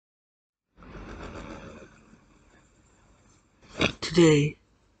Today,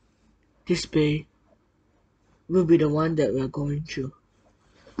 this bay will be the one that we're going through.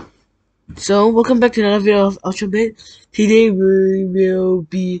 So, welcome back to another video of Ultra Bit. Today we will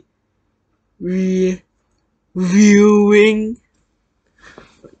be reviewing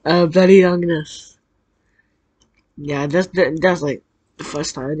Bloody Longinus. Yeah, that's like the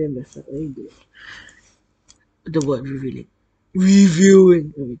first time I didn't mess up. The word revealing.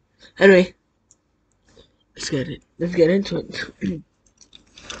 Reviewing. Anyway, let's get into it.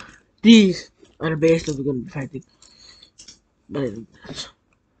 These are the base that we're gonna be fighting.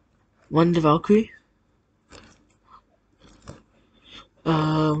 One the Valkyrie.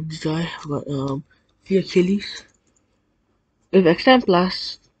 This guy I've got the Achilles. With extend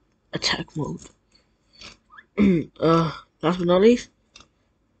plus attack mode. Last but not least,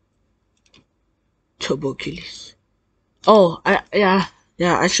 Turbo Achilles. Oh, I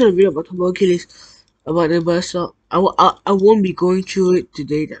should have read about Turbo Achilles about the burst up. I won't be going through it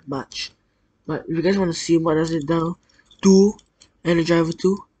today that much. But if you guys want to see what does it do, and the driver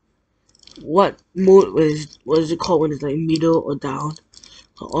 2, what mode what is it called when it's like middle or down,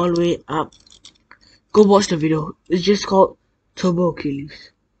 or all the way up, go watch the video. It's just called Turbo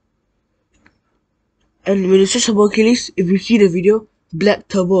Achilles. And when you search Turbo Achilles, if you see the video Black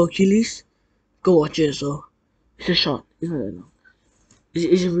Turbo Achilles, go watch it. So it's a short. It's not that long.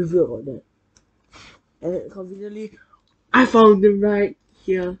 It's a review about that. And then conveniently, I found them right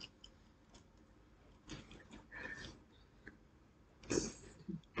here.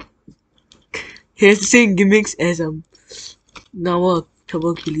 He has the same gimmicks as normal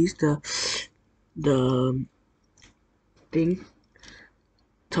Turbo Achilles, the thing,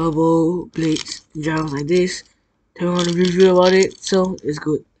 turbo blades, drivers like this. Then we want to review about it, so it's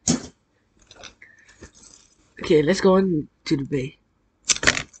good. Okay, let's go on to the bay.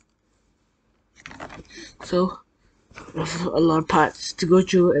 So, there's a lot of parts to go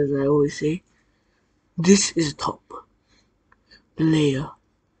through, as I always say. This is the top, the layer.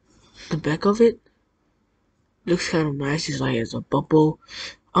 The back of it looks kind of nice. It's like it's a bubble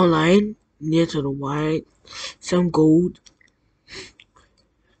outline near to the white, some gold.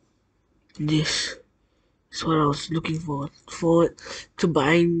 This is what I was looking forward to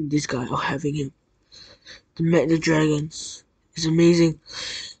buying this guy or having him. The dragons is amazing.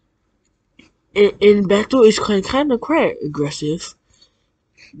 In battle, it's kind of quite aggressive,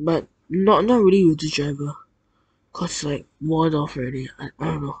 but not really with the driver, cause it's like ward off already. I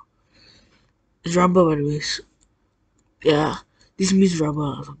don't know. It's rubber, by the way. Yeah, this means rubber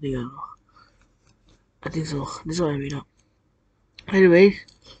or something. I don't know. I think so. This is what I made up. Anyway,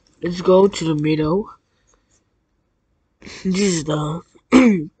 let's go to the middle. This is the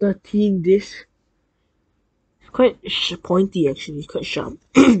 13 disc. It's quite pointy actually. It's quite sharp.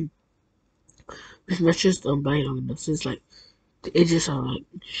 This matches the Bloody Longinus since like the edges are like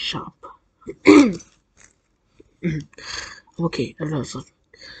sharp. Okay, that's awesome.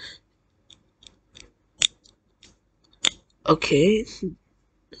 Okay,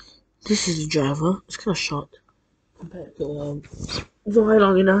 this is the driver. It's kind of short compared to Zoe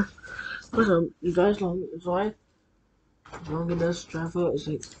Longinus. Because Zoe Longinus driver is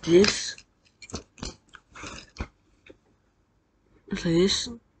like this. It's like this.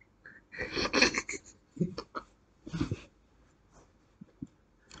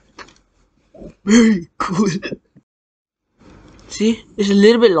 Very cool. See, it's a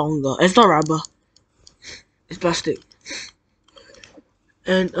little bit longer. It's not rubber. It's plastic.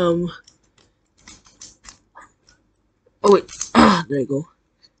 And oh wait, there you go.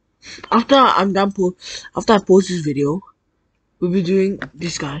 After I post this video, we'll be doing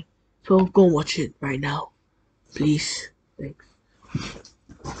this guy. So go watch it right now, please. Thanks.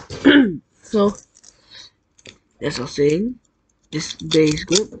 So, as I was saying, this day is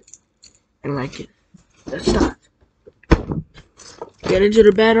good. I like it. Let's start. Get into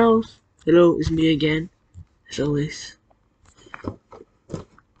the battles. Hello, it's me again, as always.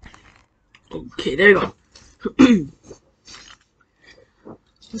 Okay, there you go.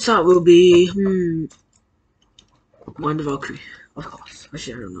 So it will be one the Valkyrie, of course.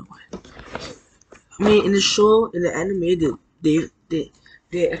 Actually, I don't know why. I mean, in the show, in the anime,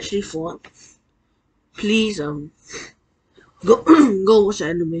 they actually fought. Please go go watch the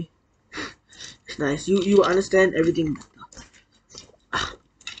anime. It's nice. You understand everything better.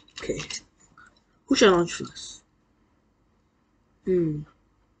 Okay. Who should I launch first?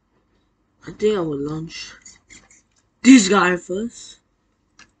 I think I will launch this guy first.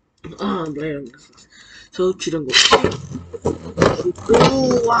 So don't go. Go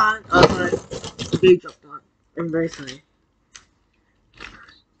one. Big drop down. I'm very sorry.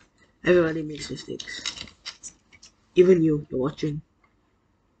 Everybody makes mistakes. Even you're watching.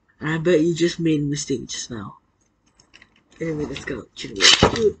 And I bet you just made a mistake just now. Anyway, let's go.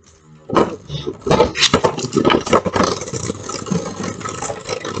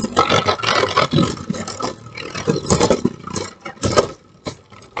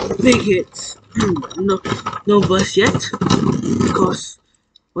 Big hits. No bust yet. Because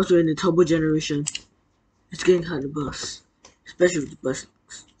once we're in the turbo generation, it's getting hard to bust. Especially with the bust.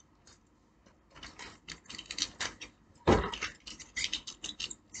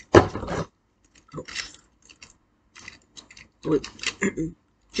 Oh. Wait.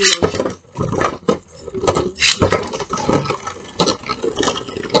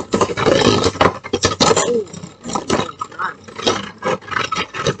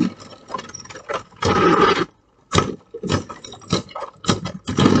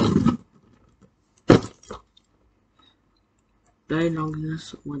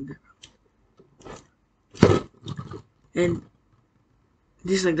 Longinus won that. And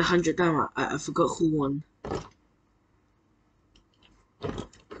this is like the 100th time I forgot who won.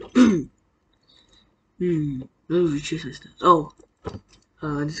 Let me choose this. Oh,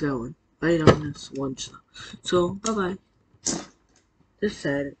 this guy won. Longinus won. So bye bye. That's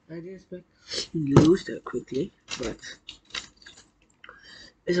sad. I didn't expect you to lose that quickly, but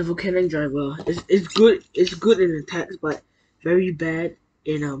it's a volcanic driver. It's good. It's good in attacks, but very bad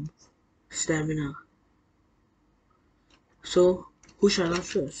in stamina. So who shall I launch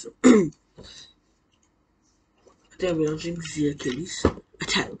first? I think I'll be launching the Achilles.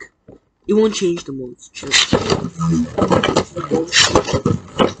 Attack. It won't change the modes.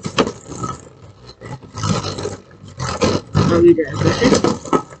 I'll be that aggressive.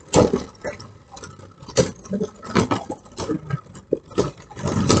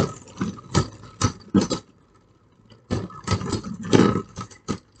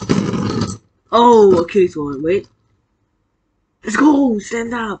 Oh, Achilles won. Wait. Let's go!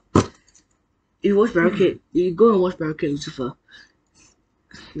 Stand up! You watch Barricade. You go and watch Barricade Lucifer.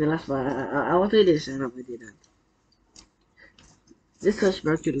 The last one. I wanted to stand up. I didn't. Let's touch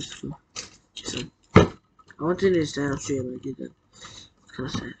Barricade Lucifer. So, I wanted to stand up straight, but I didn't. It's kind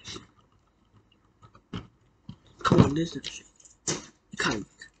of sad, actually. Come on, this shit. You can't.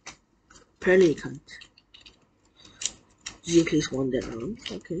 Apparently you can't. Just in case won that round.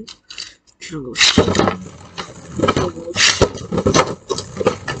 Okay. Shouldn't go.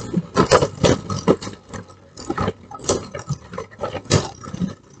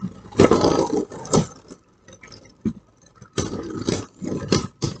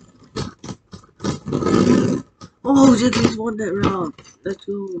 Oh, Achilles won that round. Let's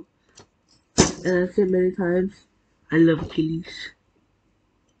go. And I've said many times, I love Achilles.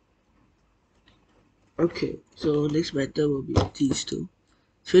 Okay, so next battle will be these two.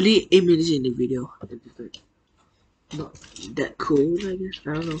 It's really 8 minutes in the video. It's like not that cool, I guess.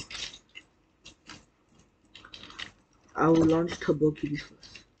 I don't know. I will launch Turbo Achilles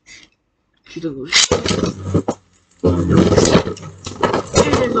first. Shoot the ghost. It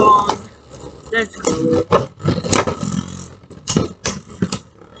is on. Let's go.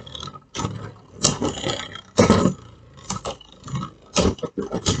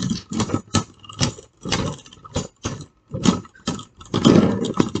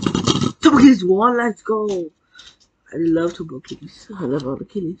 Turbo Achilles won. Let's go. I love Turbo Achilles. I love all the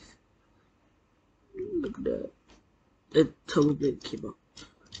Achilles. Look at that. The Turbo Blade came out.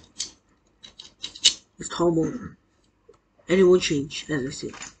 It's Tomo. And it won't change, as I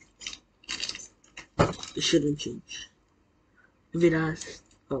said. It shouldn't change. If it does,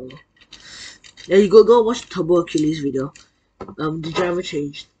 oh. There you go watch the Turbo Achilles video. The driver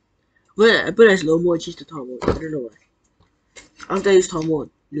changed. When I put it as low mode, it changed to top mode. I don't know why. After I used top mode,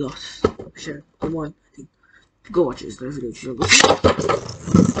 you lost. Sure, come on, I think. Go watch it, it's nice video. You should go see it.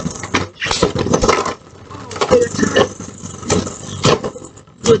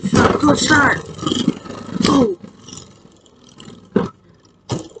 Good start. Oh.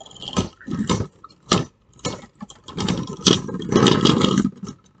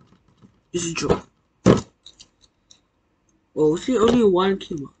 This is true. Oh, see, only one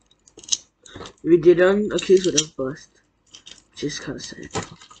came up. We didn't, a case would have bust. Which is kind of sad.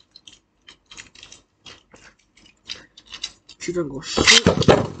 She don't go shit.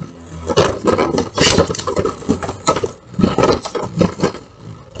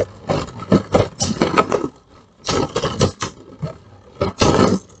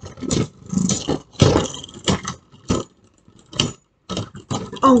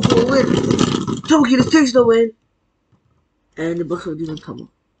 Oh, we'll win! Toki, this takes the win! And the bus slot didn't come up.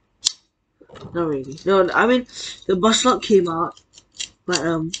 Not really. No, I mean, the bus slot came out, but,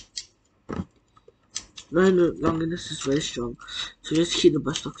 Now I know Longinus is very strong, so just hit the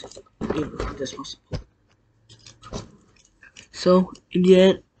bus stop as possible. So in the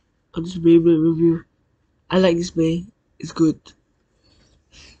end of this Beyblade review, I like this Bey. It's good.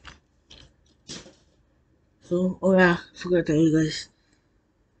 So oh yeah, forgot to tell you guys.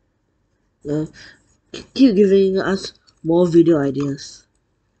 Uh, keep giving us more video ideas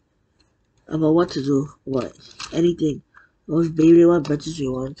about what to do, what anything. Or if Beyblade what budgets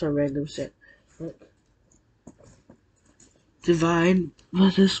you want, some random set. Like Divine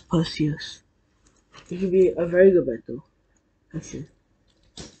versus Perseus. It could be a very good battle. Actually,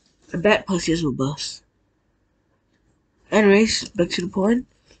 I bet Perseus will bust. Anyways, back to the point.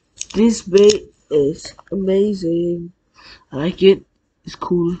 This bait is amazing. I like it. It's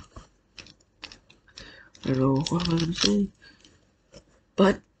cool. I don't know what am I gonna say.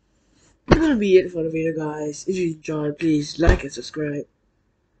 But that's gonna be it for the video, guys. If you enjoyed, please like and subscribe.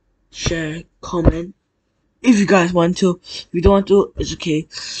 Share, comment. If you guys want to. If you don't want to, it's okay.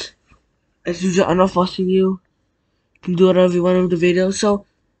 As usual, I'm not forcing you. You can do whatever you want with the video. So,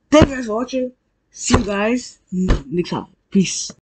 thank you guys for watching. See you guys next time. Peace.